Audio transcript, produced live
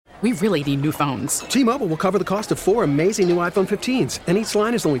We really need new phones. T-Mobile will cover the cost of 4 amazing new iPhone 15s, and each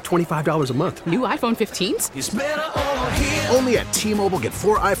line is only $25 a month. New iPhone 15s? It's better over here. Only at T-Mobile, get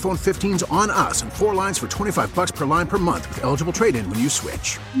 4 iPhone 15s on us and 4 lines for $25 per line per month with eligible trade-in when you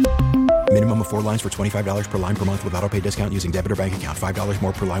switch. Minimum of 4 lines for $25 per line per month with autopay discount using debit or bank account. $5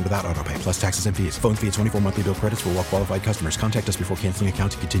 more per line without autopay, plus taxes and fees. Phone fee at 24 monthly bill credits for well-qualified customers. Contact us before canceling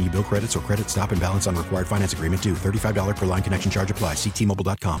account to continue bill credits or credit stop and balance on required finance agreement due. $35 per line connection charge applies. See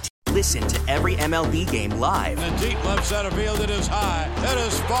T-Mobile.com. Listen to every MLB game live. In the deep left center field, it is high, it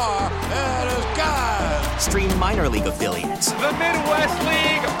is far, it is gone. Stream minor league affiliates. The Midwest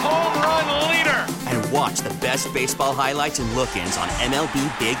League home run leader. And watch the best baseball highlights and look-ins on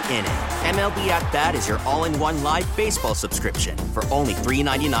MLB Big Inning. MLB At Bat is your all-in-one live baseball subscription for only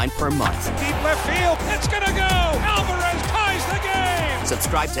 $3.99 per month. Deep left field, it's gonna go. Alvarez ties the game.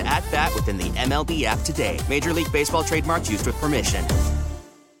 Subscribe to At Bat within the MLB app today. Major League Baseball trademarks used with permission.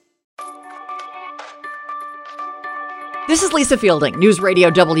 This is Lisa Fielding, News Radio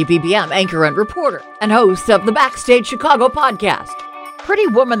WBBM anchor and reporter, and host of the Backstage Chicago podcast. Pretty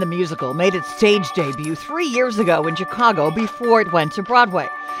Woman the Musical made its stage debut 3 years ago in Chicago before it went to Broadway.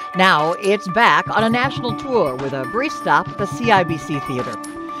 Now it's back on a national tour with a brief stop at the CIBC Theater.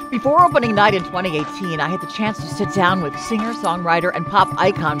 Before opening night in 2018, I had the chance to sit down with singer, songwriter, and pop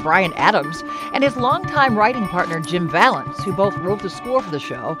icon Bryan Adams and his longtime writing partner Jim Vallance, who both wrote the score for the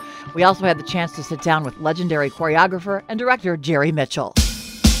show. We also had the chance to sit down with legendary choreographer and director Jerry Mitchell.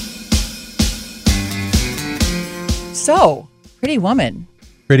 So, Pretty Woman.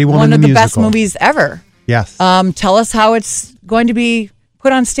 Pretty Woman, one of the musical. best movies ever. Yes. Tell us how it's going to be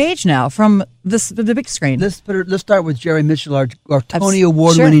put on stage now from the big screen. Let's start with Jerry Mitchell, our Tony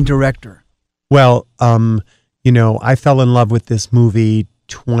Award-winning director. Well, I fell in love with this movie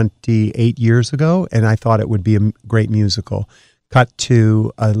 28 years ago, and I thought it would be a great musical. Cut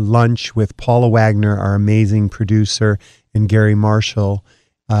to a lunch with Paula Wagner, our amazing producer, and Gary Marshall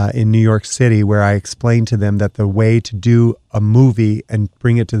in New York City, where I explained to them that the way to do a movie and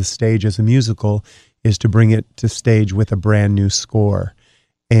bring it to the stage as a musical is to bring it to stage with a brand new score.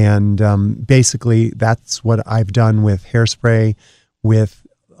 And basically, that's what I've done with Hairspray, with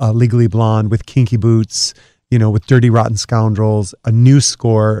Legally Blonde, with Kinky Boots, with Dirty Rotten Scoundrels. A new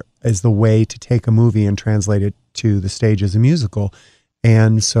score is the way to take a movie and translate it to the stage as a musical.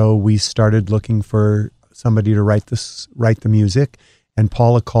 And so we started looking for somebody to write the music. And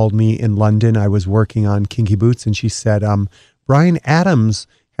Paula called me in London. I was working on Kinky Boots, and she said, Bryan Adams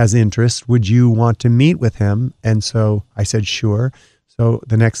has interest. Would you want to meet with him? And so I said, sure. So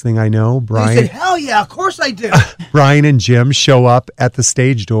the next thing I know, Bryan... He said, hell yeah, of course I do. Bryan and Jim show up at the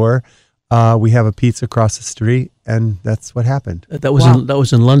stage door. We have a pizza across the street, and that's what happened. That was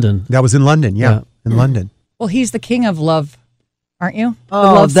in London. That was in London, yeah. In London. Well, he's the king of love, aren't you?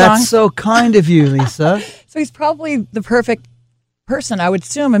 Oh, that's so kind of you, Lisa. So he's probably the perfect person, I would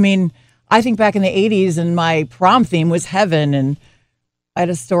assume. I mean, I think back in the 80s, and my prom theme was Heaven, and I had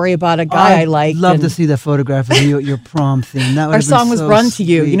a story about a guy I liked. I'd love to see that photograph of you at your prom theme. That would our song was so Run to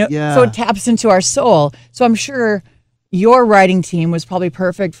You, sweet. So it taps into our soul. So I'm sure your writing team was probably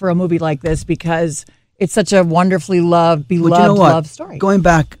perfect for a movie like this because it's such a wonderfully beloved love story. Going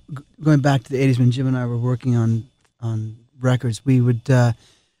back to the 80s when Jim and I were working on records, we would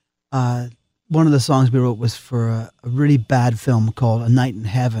one of the songs we wrote was for a really bad film called A Night in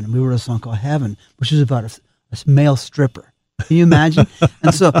Heaven. And we wrote a song called Heaven, which is about a male stripper. Can you imagine?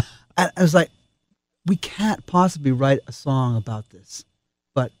 And so I was like, we can't possibly write a song about this,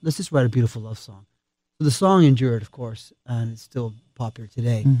 but let's just write a beautiful love song. So the song endured, of course, and it's still popular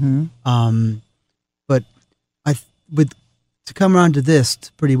today. Mm-hmm. But to come around to this,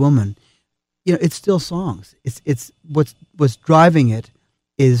 to Pretty Woman, it's still songs. It's what's driving it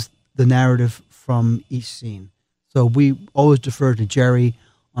is the narrative from each scene. So we always defer to Jerry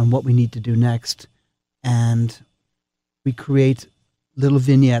on what we need to do next, and we create little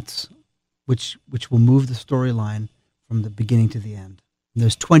vignettes which will move the storyline from the beginning to the end. And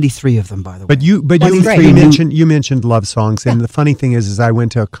there's 23 of them, by the way. You mentioned love songs, and the funny thing is I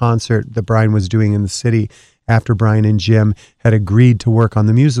went to a concert that Bryan was doing in the city after Bryan and Jim had agreed to work on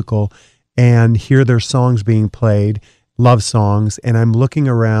the musical, and hear their songs being played, love songs, and I'm looking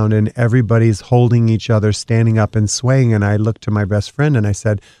around and everybody's holding each other, standing up and swaying, and I looked to my best friend and I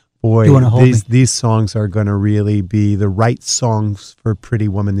said, boy, these songs are going to really be the right songs for Pretty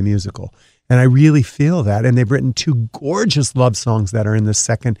Woman the musical. And I really feel that. And they've written 2 gorgeous love songs that are in the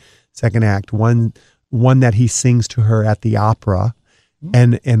second act. One that he sings to her at the opera,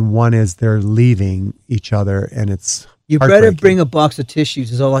 and one as they're leaving each other, and it's You better bring a box of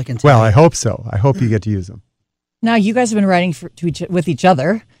tissues is all I can tell you. Well, I hope so. I hope you get to use them. Now, you guys have been writing with each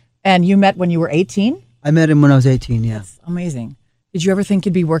other And you met when you were 18? I met him when I was 18, yeah. That's amazing. Did you ever think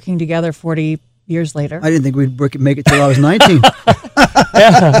you'd be working together 40 years later? I didn't think we'd make it till I was 19.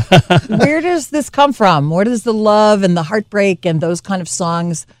 Where does this come from? Where does the love and the heartbreak and those kind of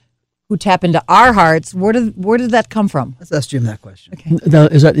songs who tap into our hearts, where did that come from? Let's ask Jim that question. Okay. Now,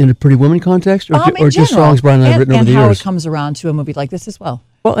 is that in a Pretty Woman context, or just songs Brian and I have written over the years? And how it comes around to a movie like this as well.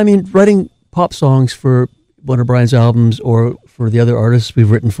 Well, I mean, writing pop songs for one of Brian's albums or for the other artists we've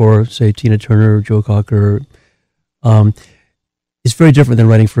written for, say, Tina Turner, Joe Cocker, is very different than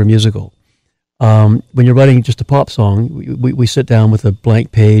writing for a musical. When you're writing just a pop song, we sit down with a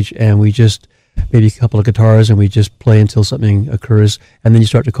blank page and we just, maybe a couple of guitars, and we just play until something occurs, and then you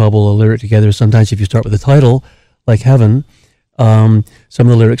start to cobble a lyric together. Sometimes if you start with a title, like Heaven, some of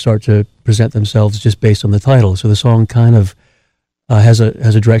the lyrics start to present themselves just based on the title. So the song kind of has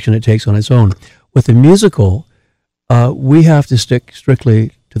a direction it takes on its own. With the musical, we have to stick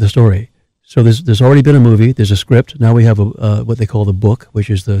strictly to the story. So there's already been a movie, there's a script. Now we have what they call the book, which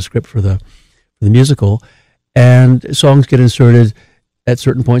is the script for the musical, and songs get inserted at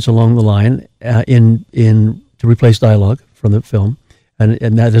certain points along the line to replace dialogue from the film, and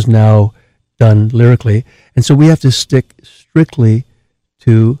that is now done lyrically. And so we have to stick strictly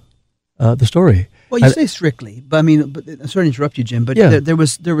to the story. Well, you say strictly, but I mean, I'm sorry to interrupt you, Jim, but yeah. there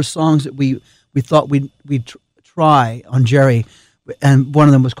were songs that we thought we'd try on Jerry, and one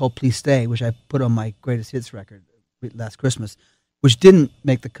of them was called Please Stay, which I put on my greatest hits record last Christmas, which didn't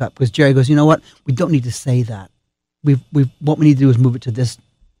make the cut because Jerry goes, you know what, we don't need to say that. What we need to do is move it to this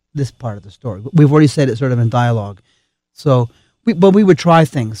part of the story. We've already said it sort of in dialogue. So we would try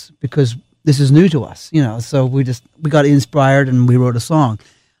things because this is new to us, you know, so we got inspired and we wrote a song.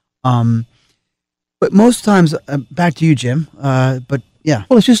 But most times, back to you, Jim, but yeah.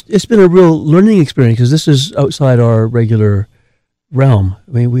 Well, it's been a real learning experience because this is outside our regular realm.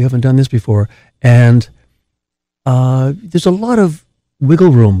 I mean, we haven't done this before. And there's a lot of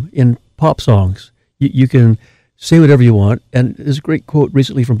wiggle room in pop songs. You can say whatever you want. And there's a great quote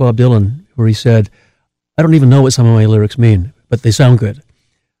recently from Bob Dylan where he said, I don't even know what some of my lyrics mean, but they sound good.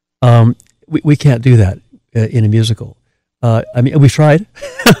 We can't do that in a musical. I mean, we've tried.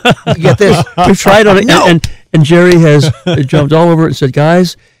 Get this. We've tried on it. No. And Jerry has jumped all over it and said,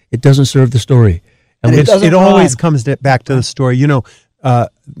 guys, it doesn't serve the story. And it always comes back to the story. You know,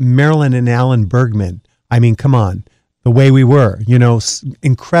 Marilyn and Alan Bergman, I mean, come on. The Way We Were, you know,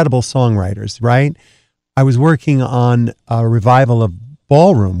 incredible songwriters, right? I was working on a revival of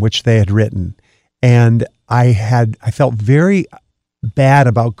Ballroom, which they had written. And I felt very bad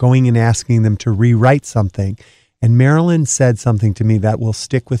about going and asking them to rewrite something. And Marilyn said something to me that will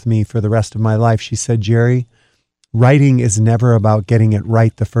stick with me for the rest of my life. She said, Jerry, writing is never about getting it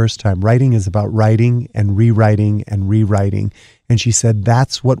right the first time. Writing is about writing and rewriting and rewriting. And she said,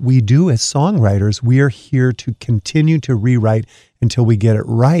 that's what we do as songwriters. We are here to continue to rewrite until we get it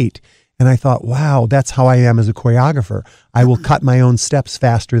right. And I thought, wow, that's how I am as a choreographer. I will cut my own steps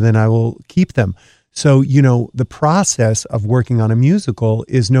faster than I will keep them. So, you know, the process of working on a musical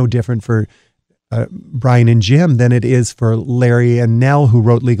is no different for Brian and Jim than it is for Larry and Nell, who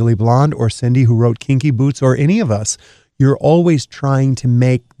wrote Legally Blonde, or Cindy, who wrote Kinky Boots, or any of us. You're always trying to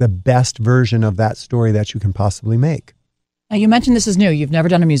make the best version of that story that you can possibly make. Now, you mentioned this is new. You've never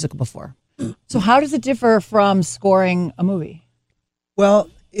done a musical before. So how does it differ from scoring a movie? Well,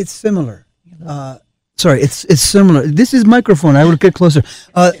 it's similar. It's similar. This is microphone. I would get closer.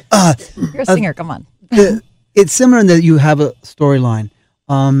 You're a singer. Come on. It's similar in that you have a storyline.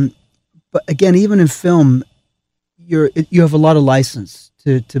 But again, even in film, you have a lot of license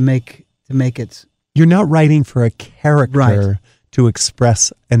to make it. You're not writing for a character to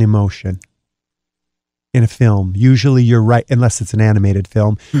express an emotion. In a film, usually you're right, unless it's an animated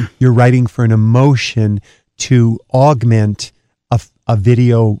film, you're writing for an emotion to augment a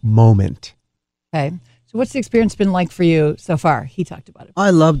video moment. Okay. So what's the experience been like for you so far? He talked about it.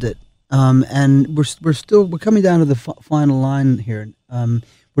 I loved it. And we're coming down to the final line here.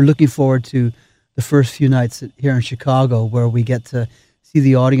 We're looking forward to the first few nights here in Chicago, where we get to see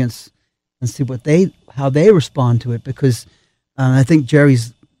the audience and see how they respond to it. Because I think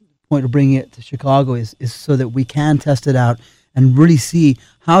Jerry's point of bringing it to Chicago is so that we can test it out and really see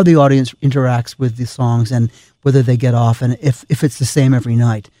how the audience interacts with the songs and whether they get off, and if it's the same every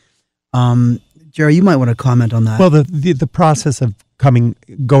night. Jerry, you might want to comment on that. Well, the process of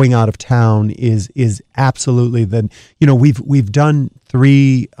going out of town is absolutely we've done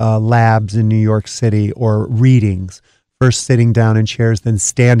 3 labs in New York City, or readings, first sitting down in chairs, then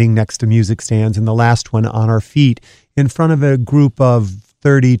standing next to music stands, and the last one on our feet in front of a group of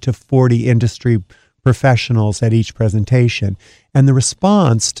 30 to 40 industry professionals at each presentation. And the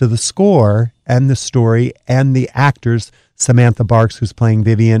response to the score and the story and the actors, Samantha Barks, who's playing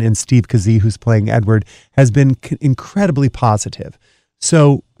Vivian, and Steve Kazee, who's playing Edward, has been incredibly positive.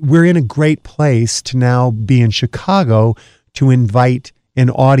 So we're in a great place to now be in Chicago to invite an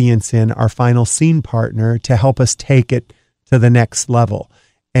audience in, our final scene partner, to help us take it to the next level.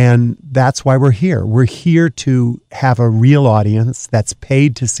 And that's why we're here. We're here to have a real audience that's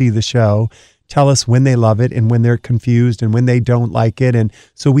paid to see the show, tell us when they love it and when they're confused and when they don't like it, and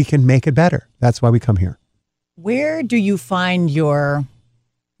so we can make it better. That's why we come here. Where do you find your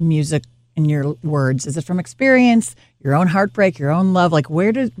music and your words? Is it from experience, your own heartbreak, your own love? Like,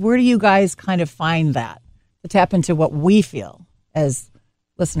 where do you guys kind of find that to tap into what we feel as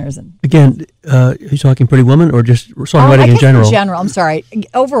listeners? And again, are you talking Pretty Woman or just songwriting in general? In general, I'm sorry.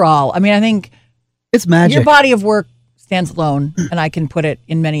 Overall, I mean, I think it's magic. Your body of work stands alone, and I can put it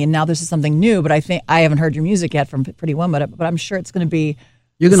in many. And now this is something new, but I think I haven't heard your music yet from Pretty Woman, but I'm sure it's going to be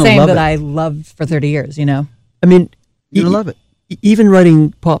the same that I loved for 30 years. You know, I mean, you're gonna love it. Even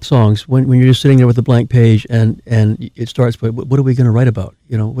writing pop songs, when you're just sitting there with a blank page and it starts, but what are we going to write about?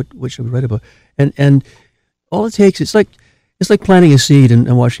 You know, what should we write about? And all it takes, it's like planting a seed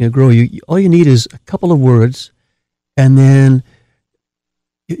and watching it grow. All you need is a couple of words, and then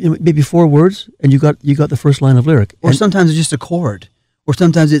maybe 4 words, and you got the first line of lyric. Or sometimes it's just a chord, or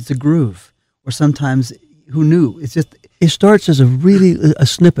sometimes it's a groove, or sometimes who knew? It's just it starts as a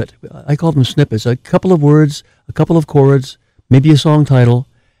snippet. I call them snippets. A couple of words, a couple of chords, maybe a song title,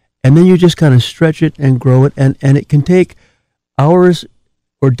 and then you just kind of stretch it and grow it, and it can take hours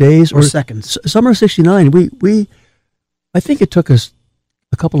or days or seconds. Summer '69, I think it took us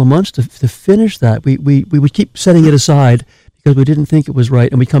a couple of months to finish that. We would keep setting it aside because we didn't think it was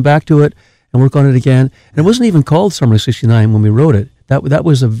right, and we'd come back to it and work on it again. And it wasn't even called Summer '69 when we wrote it. That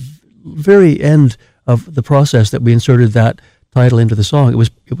was a very end of the process that we inserted that title into the song.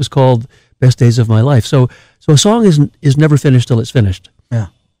 It was called Best Days of My Life. So a song is never finished till it's finished. Yeah.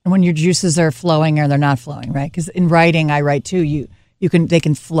 And when your juices are flowing or they're not flowing, right? Because in writing, I write too. They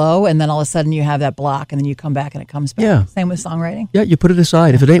can flow, and then all of a sudden you have that block, and then you come back and it comes back. Yeah. Same with songwriting. Yeah, you put it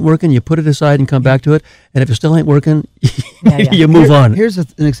aside. If it ain't working, you put it aside and come back to it. And if it still ain't working, you move on. Here's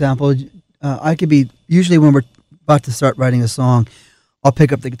an example. I could be, usually when we're about to start writing a song, I'll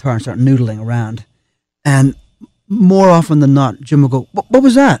pick up the guitar and start noodling around. And more often than not, Jim will go, what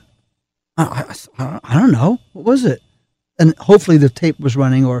was that? I don't know. What was it? And hopefully the tape was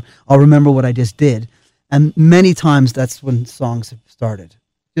running, or I'll remember what I just did. And many times that's when songs have started.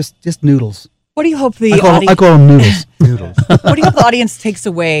 Just noodles. What do you hope the audience... I call them noodles. Noodles. What do you hope the audience takes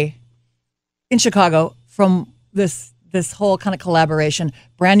away in Chicago from this whole kind of collaboration?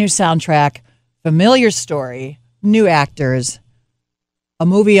 Brand new soundtrack, familiar story, new actors, a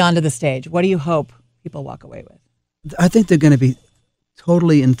movie onto the stage. What do you hope people walk away with? I think they're going to be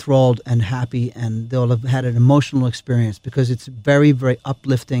totally enthralled and happy, and they'll have had an emotional experience because it's very, very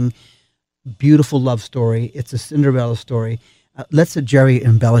uplifting, beautiful love story. It's a Cinderella story. Let's let Jerry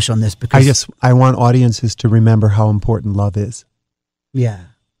embellish on this, because I want audiences to remember how important love is. Yeah.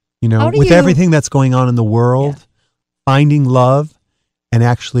 You know, with everything that's going on in the world, finding love and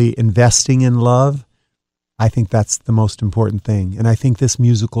actually investing in love, I think that's the most important thing. And I think this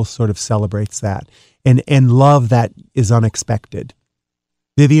musical sort of celebrates that. And love that is unexpected.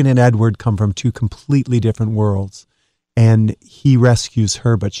 Vivian and Edward come from 2 completely different worlds. And he rescues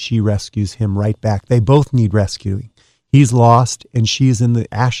her, but she rescues him right back. They both need rescuing. He's lost, and she's in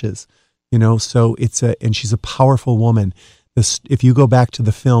the ashes. You know, so and she's a powerful woman. If you go back to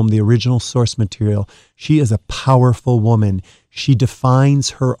the film, the original source material, she is a powerful woman. She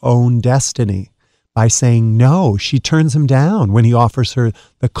defines her own destiny by saying no. She turns him down when he offers her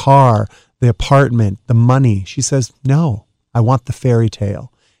the car, the apartment, the money. She says, no, I want the fairy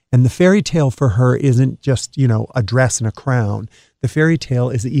tale. And the fairy tale for her isn't just, a dress and a crown. The fairy tale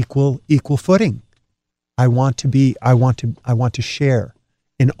is equal footing. I want to share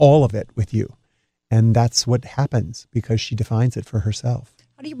in all of it with you. And that's what happens because she defines it for herself.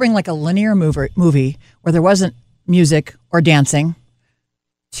 How do you bring like a linear movie where there wasn't music or dancing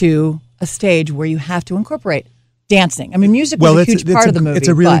to a stage where you have to incorporate dancing? I mean, music was a huge part of the movie. It's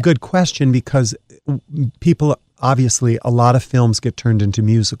a really good question because people, obviously, a lot of films get turned into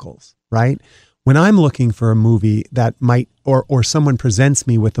musicals, right? When I'm looking for a movie that might, or someone presents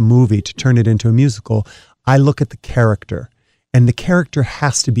me with a movie to turn it into a musical, I look at the character. And the character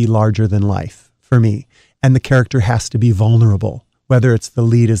has to be larger than life for me. And the character has to be vulnerable, whether it's the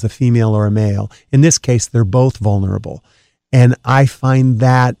lead is a female or a male. In this case, they're both vulnerable. And I find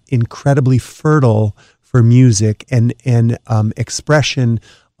that incredibly fertile for music and expression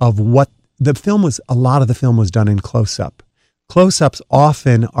of what a lot of the film was done in close-up. Close-ups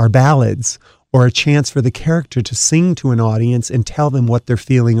often are ballads or a chance for the character to sing to an audience and tell them what they're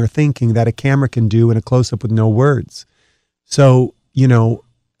feeling or thinking that a camera can do in a close-up with no words. So,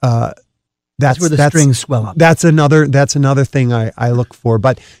 that's where the strings swell up. That's another thing I look for.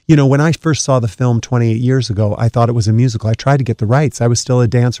 But, when I first saw the film 28 years ago, I thought it was a musical. I tried to get the rights. I was still a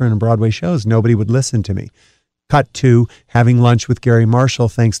dancer in Broadway shows. Nobody would listen to me. Cut to having lunch with Gary Marshall,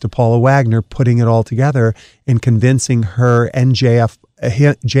 thanks to Paula Wagner, putting it all together and convincing him and J.F.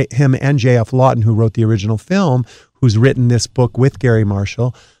 Lawton, who wrote the original film, who's written this book with Gary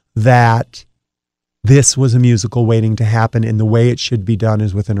Marshall, that this was a musical waiting to happen, and the way it should be done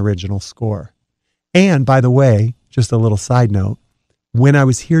is with an original score. And by the way, just a little side note, when I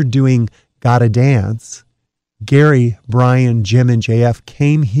was here doing Gotta Dance, Gary, Brian, Jim, and JF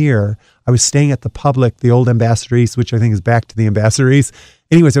came here. I was staying at the Public, the old Ambassador East, which I think is back to the Ambassador East.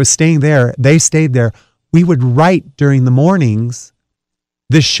 Anyways, I was staying there. They stayed there. We would write during the mornings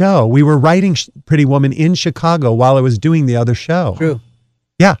this show. We were writing Pretty Woman in Chicago while I was doing the other show. True.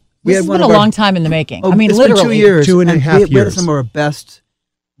 Yeah. This has been a long time in the making. Oh, I mean, it's literally. been 2 years. 2.5 years. We had some of our best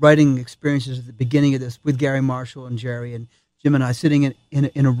writing experiences at the beginning of this with Gary Marshall and Jerry and Jim and I sitting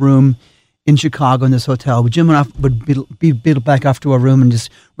in a room in Chicago in this hotel. Jim and I would be back off to our room and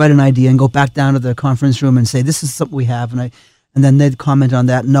just write an idea and go back down to the conference room and say, this is something we have. And then they'd comment on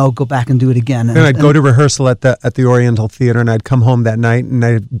that. No, go back and do it again. And I'd go to rehearsal at the Oriental Theater, and I'd come home that night, and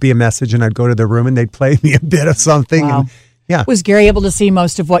I'd be a message, and I'd go to their room, and they'd play me a bit of something. Wow. And, yeah. Was Gary able to see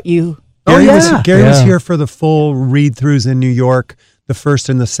most of what you... Gary was here for the full read-throughs in New York, the first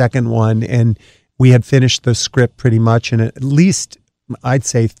and the second one, and we had finished the script pretty much, and at least I'd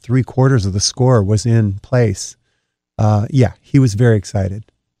say 3/4 of the score was in place. He was very excited.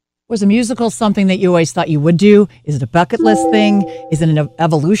 Was a musical something that you always thought you would do? Is it a bucket list thing? Is it an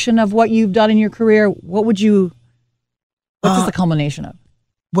evolution of what you've done in your career? What's the culmination of?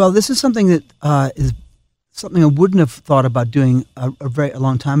 Well, this is something that is something I wouldn't have thought about doing a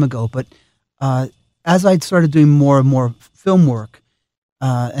long time ago. But as I started doing more and more film work,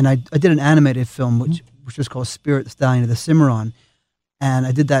 and I did an animated film which was called Spirit, the Stallion of the Cimarron, and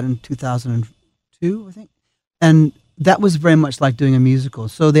I did that in 2002, I think, and that was very much like doing a musical.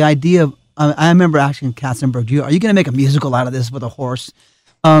 So the idea of, I remember asking Katzenberg, are you going to make a musical out of this with a horse?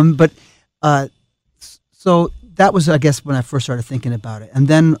 So that was, I guess, when I first started thinking about it. And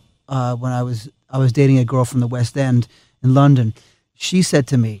then when I was dating a girl from the West End in London, she said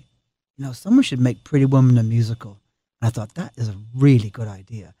to me, someone should make Pretty Woman a musical. And I thought, that is a really good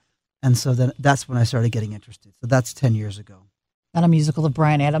idea. And so that's when I started getting interested. So that's 10 years ago. Not a musical of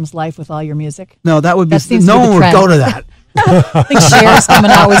Bryan Adams' life with all your music? No, that would be, no one would go to that. I think Cher's coming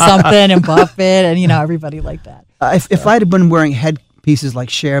out with something, and Buffett, and everybody like that. If I'd have been wearing headpieces like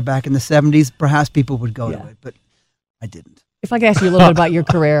Cher back in the 70s, perhaps people would go to it, but I didn't. If I could ask you a little bit about your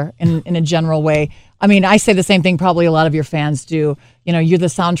career in a general way. I mean, I say the same thing probably a lot of your fans do. You're the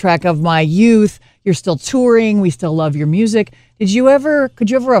soundtrack of my youth. You're still touring. We still love your music. Could you ever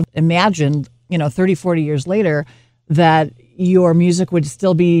have imagined, 30, 40 years later, that your music would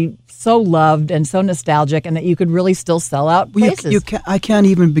still be so loved and so nostalgic, and that you could really still sell out places? I can't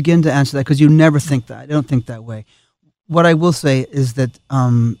even begin to answer that, because you never think that. I don't think that way. What I will say is that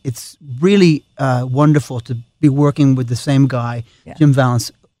it's really wonderful to be working with the same guy, Jim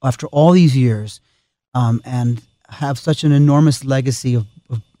Vallance, after all these years, and have such an enormous legacy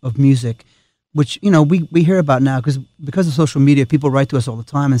of music, which we hear about now because of social media. People write to us all the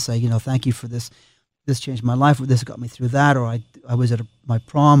time and say, thank you for this. This changed my life, or this got me through that, or I was at my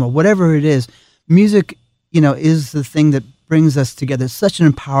prom, or whatever it is. Music, is the thing that brings us together. It's such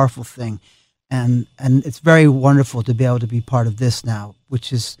an powerful thing, and it's very wonderful to be able to be part of this now,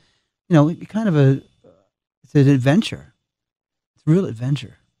 which is, kind of it's an adventure. It's a real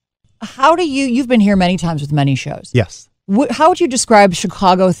adventure. How do you've been here many times with many shows. Yes. How would you describe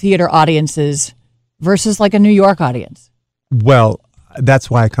Chicago theater audiences versus like a New York audience? Well, that's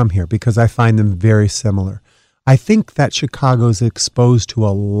why I come here, because I find them very similar. I think that Chicago's exposed to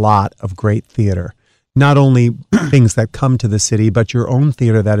a lot of great theater, not only things that come to the city, but your own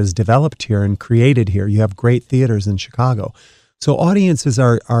theater that is developed here and created here. You have great theaters in Chicago. So audiences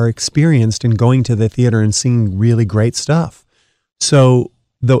are experienced in going to the theater and seeing really great stuff. So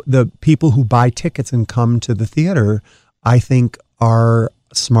the people who buy tickets and come to the theater, I think, are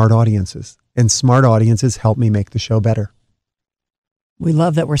smart audiences. And smart audiences help me make the show better. We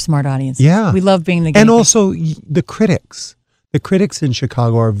love that we're smart audiences. Yeah. We love being the And also the critics. The critics in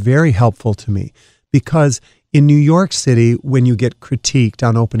Chicago are very helpful to me, because in New York City, when you get critiqued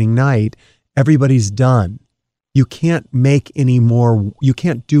on opening night, everybody's done. you can't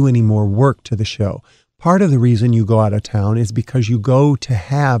do any more work to the show. Part of the reason you go out of town is because you go to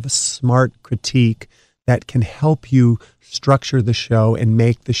have smart critique that can help you structure the show and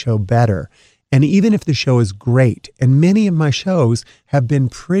make the show better. And even if the show is great, and many of my shows have been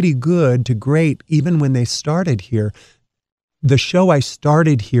pretty good to great even when they started here, the show I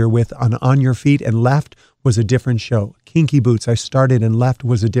started here with on Your Feet and left was a different show. Kinky Boots, I started and left,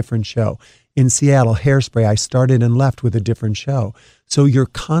 was a different show. In Seattle, Hairspray, I started and left with a different show. So you're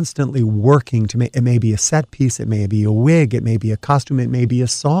constantly working to make, it may be a set piece, it may be a wig, it may be a costume, it may be a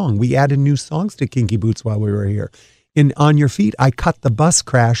song. We added new songs to Kinky Boots while we were here. In On Your Feet, I cut the bus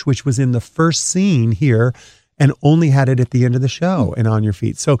crash, which was in the first scene here, and only had it at the end of the show in On Your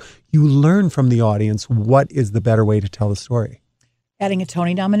Feet. So you learn from the audience what is the better way to tell the story. Adding a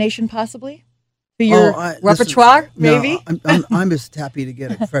Tony nomination, possibly? For your repertoire, maybe? No, I'm just happy to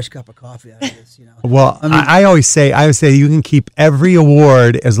get a fresh cup of coffee out of this, you know. Well, I always say you can keep every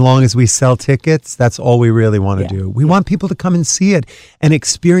award as long as we sell tickets. That's all we really want to do. We want people to come and see it and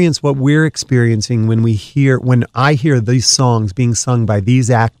experience what we're experiencing when I hear these songs being sung by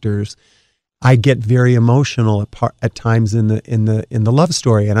these actors. I get very emotional at times in the love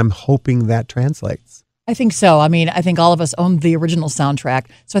story, and I'm hoping that translates. I think so. I mean, I think all of us own the original soundtrack,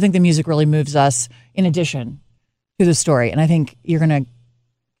 so I think the music really moves us in addition to the story. And I think you're going to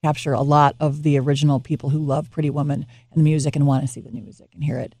capture a lot of the original people who love Pretty Woman and the music and want to see the new music and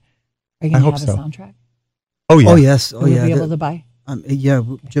hear it. Are you going to have a soundtrack? Oh, yeah. Oh, yes. Oh, yeah. Be able to buy? Yeah,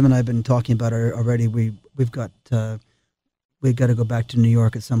 Jim and I have been talking about it already. We've got to go back to New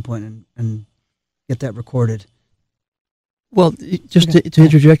York at some point and get that recorded. Well, just to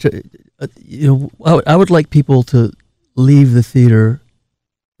interject, I would like people to leave the theater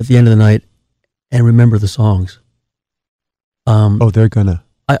at the end of the night and remember the songs. They're gonna.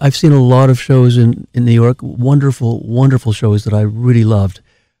 I've seen a lot of shows in New York, wonderful, wonderful shows that I really loved.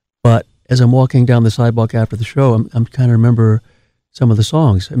 But as I'm walking down the sidewalk after the show, I'm kind of remember some of the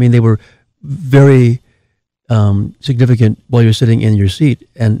songs. I mean, they were very significant while you're sitting in your seat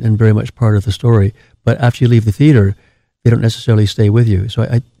and very much part of the story. But after you leave the theater, they don't necessarily stay with you.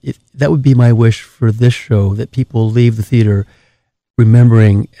 So that would be my wish for this show, that people leave the theater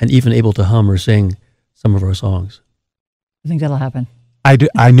remembering and even able to hum or sing some of our songs. I think that'll happen.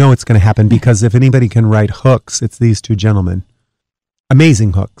 I know it's going to happen because if anybody can write hooks, it's these two gentlemen.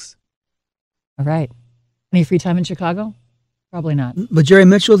 Amazing hooks. All right. Any free time in Chicago? Probably not. But Jerry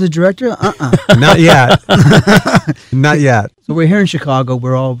Mitchell, the director? Not yet. Not yet. So we're here in Chicago.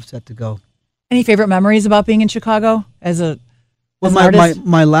 We're all set to go. Any favorite memories about being in Chicago as an artist?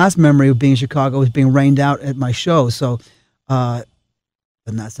 My last memory of being in Chicago was being rained out at my show. So, doesn't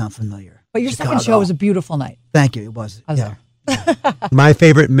that sound familiar? But your second show was a beautiful night. Thank you. It was. I was there. My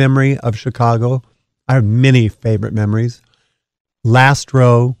favorite memory of Chicago, I have many favorite memories. Last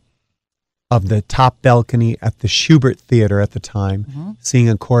row of the top balcony at the Schubert Theater at the time, seeing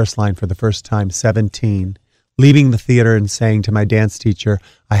a chorus line for the first time, 17. Leaving the theater and saying to my dance teacher,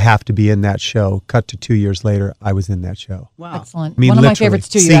 I have to be in that show. Cut to 2 years later, I was in that show. Wow. Excellent. I mean, one of my favorites,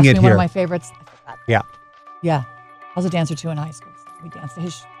 too. You asked me one of my favorites. Yeah. Yeah. I was a dancer, too, in high school. So we danced to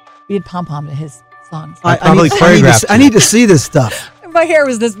we did pom-pom to his songs. I need to see this stuff. My hair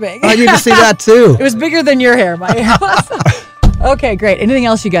was this big. I need to see that, too. It was bigger than your hair. My hair was. Okay, great. Anything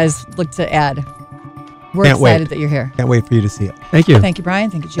else you guys look to add? We're excited that you're here. Can't wait for you to see it. Thank you. Thank you, Brian.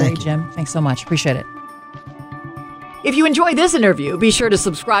 Thank you, Jerry, Jim. Thanks so much. Appreciate it. If you enjoyed this interview, be sure to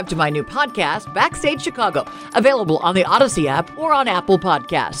subscribe to my new podcast, Backstage Chicago, available on the Odyssey app or on Apple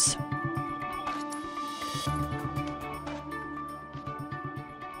Podcasts.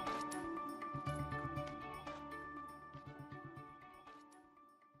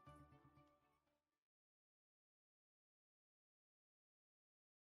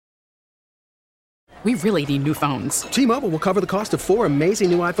 We really need new phones. T-Mobile will cover the cost of 4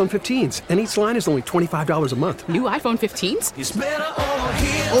 amazing new iPhone 15s, and each line is only $25 a month. New iPhone 15s? It's better over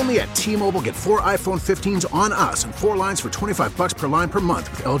here. Only at T-Mobile, get 4 iPhone 15s on us and 4 lines for $25 per line per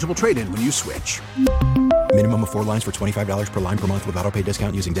month with eligible trade-in when you switch. Minimum of 4 lines for $25 per line per month with autopay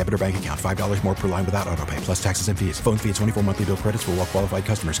discount using debit or bank account. $5 more per line without autopay, plus taxes and fees. Phone fee at 24 monthly bill credits for well-qualified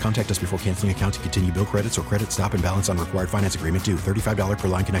customers. Contact us before canceling account to continue bill credits or credit stop and balance on required finance agreement due. $35 per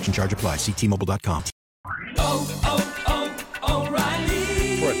line connection charge applies. See T-Mobile.com.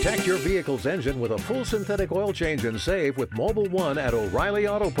 O'Reilly. Protect your vehicle's engine with a full synthetic oil change and save with Mobil 1 at O'Reilly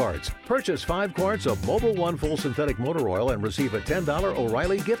Auto Parts. Purchase 5 quarts of Mobil 1 full synthetic motor oil and receive a $10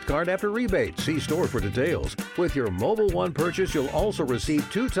 O'Reilly gift card after rebate. See store for details. With your Mobil 1 purchase, you'll also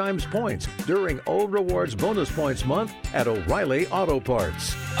receive 2 times points during O Rewards Bonus Points Month at O'Reilly Auto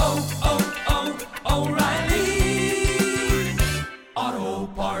Parts. O'Reilly.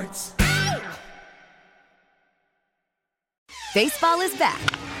 Baseball is back,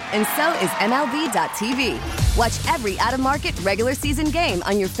 and so is MLB.tv. Watch every out-of-market regular season game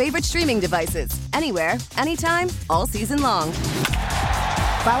on your favorite streaming devices, anywhere, anytime, all season long.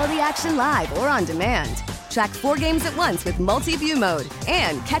 Follow the action live or on demand. Track 4 games at once with multi-view mode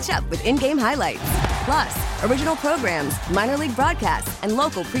and catch up with in-game highlights. Plus, original programs, minor league broadcasts, and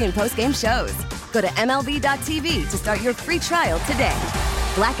local pre- and post-game shows. Go to MLB.tv to start your free trial today.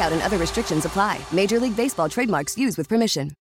 Blackout and other restrictions apply. Major League Baseball trademarks used with permission.